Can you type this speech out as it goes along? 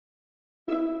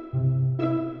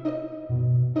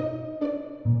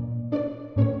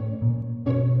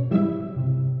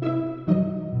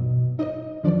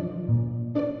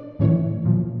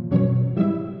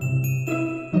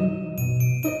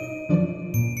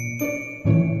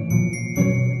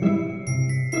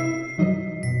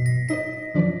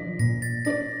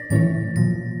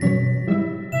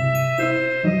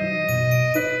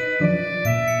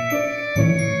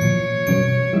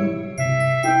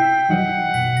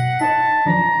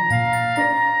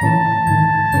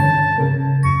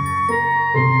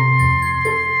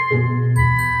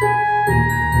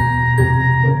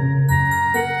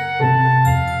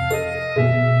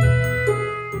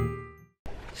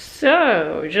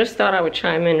So, just thought I would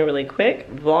chime in really quick.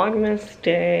 Vlogmas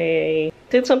day.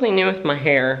 Did something new with my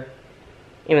hair,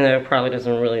 even though it probably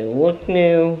doesn't really look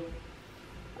new.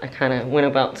 I kind of went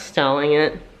about styling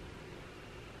it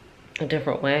a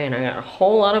different way, and I got a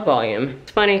whole lot of volume.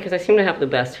 It's funny because I seem to have the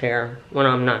best hair when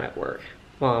I'm not at work,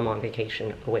 while I'm on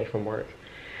vacation away from work.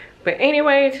 But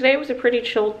anyway, today was a pretty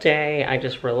chill day. I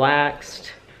just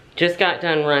relaxed. Just got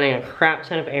done running a crap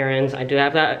ton of errands. I do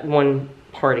have that one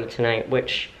party tonight,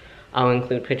 which I'll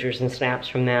include pictures and snaps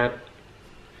from that.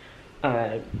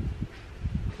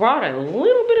 Brought a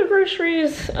little bit of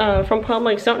groceries from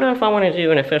Publix. Don't know if I want to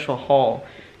do an official haul,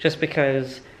 just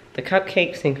because the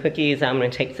cupcakes and cookies I'm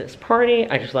going to take to this party,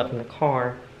 I just left in the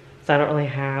car. So I don't really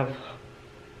have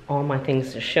all my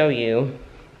things to show you.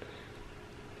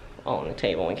 All on the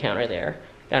table and counter there.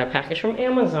 Got a package from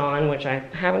Amazon, which I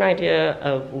have an idea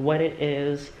of what it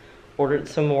is. Ordered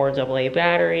some more AA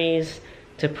batteries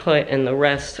to put in the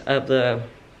rest of the,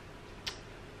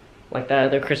 like that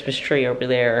other Christmas tree over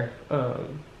there.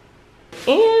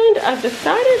 And I've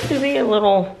decided to be a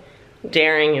little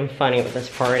daring and funny with this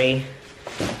party.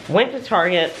 Went to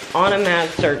Target on a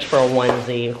mad search for a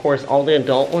onesie. Of course, all the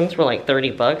adult ones were like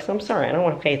 30 bucks. I'm sorry, I don't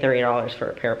want to pay $30 for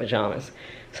a pair of pajamas.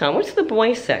 So I went to the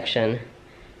boys section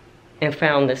and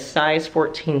found this size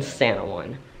 14 Santa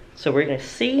one. So we're gonna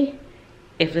see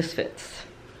if this fits.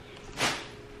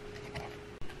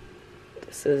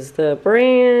 This is the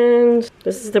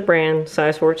brand,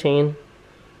 size 14.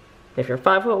 If you're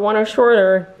 5'1" or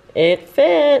shorter, it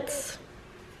fits.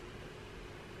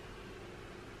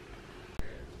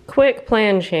 Quick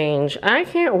plan change. I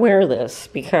can't wear this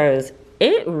because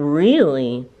it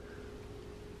really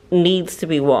needs to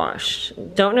be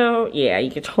washed. Don't know, yeah,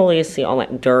 you can totally see all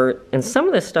that dirt, and some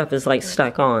of this stuff is like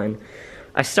stuck on.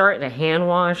 I started to hand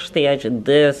wash the edge of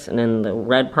this, and then the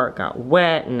red part got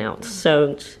wet, and now it's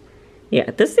soaked. Yeah,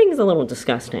 this thing's a little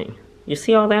disgusting. You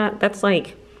see all that? That's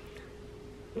like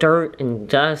dirt and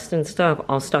dust and stuff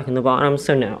all stuck in the bottom,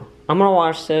 so no. I'm gonna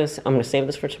wash this. I'm gonna save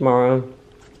this for tomorrow.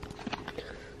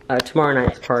 Tomorrow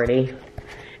night's party.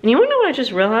 And you wanna know what I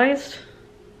just realized?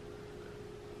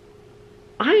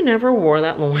 I never wore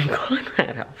that Lauren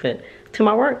Conrad outfit to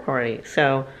my work party.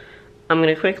 So I'm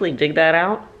gonna quickly dig that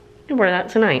out and wear that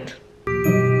tonight.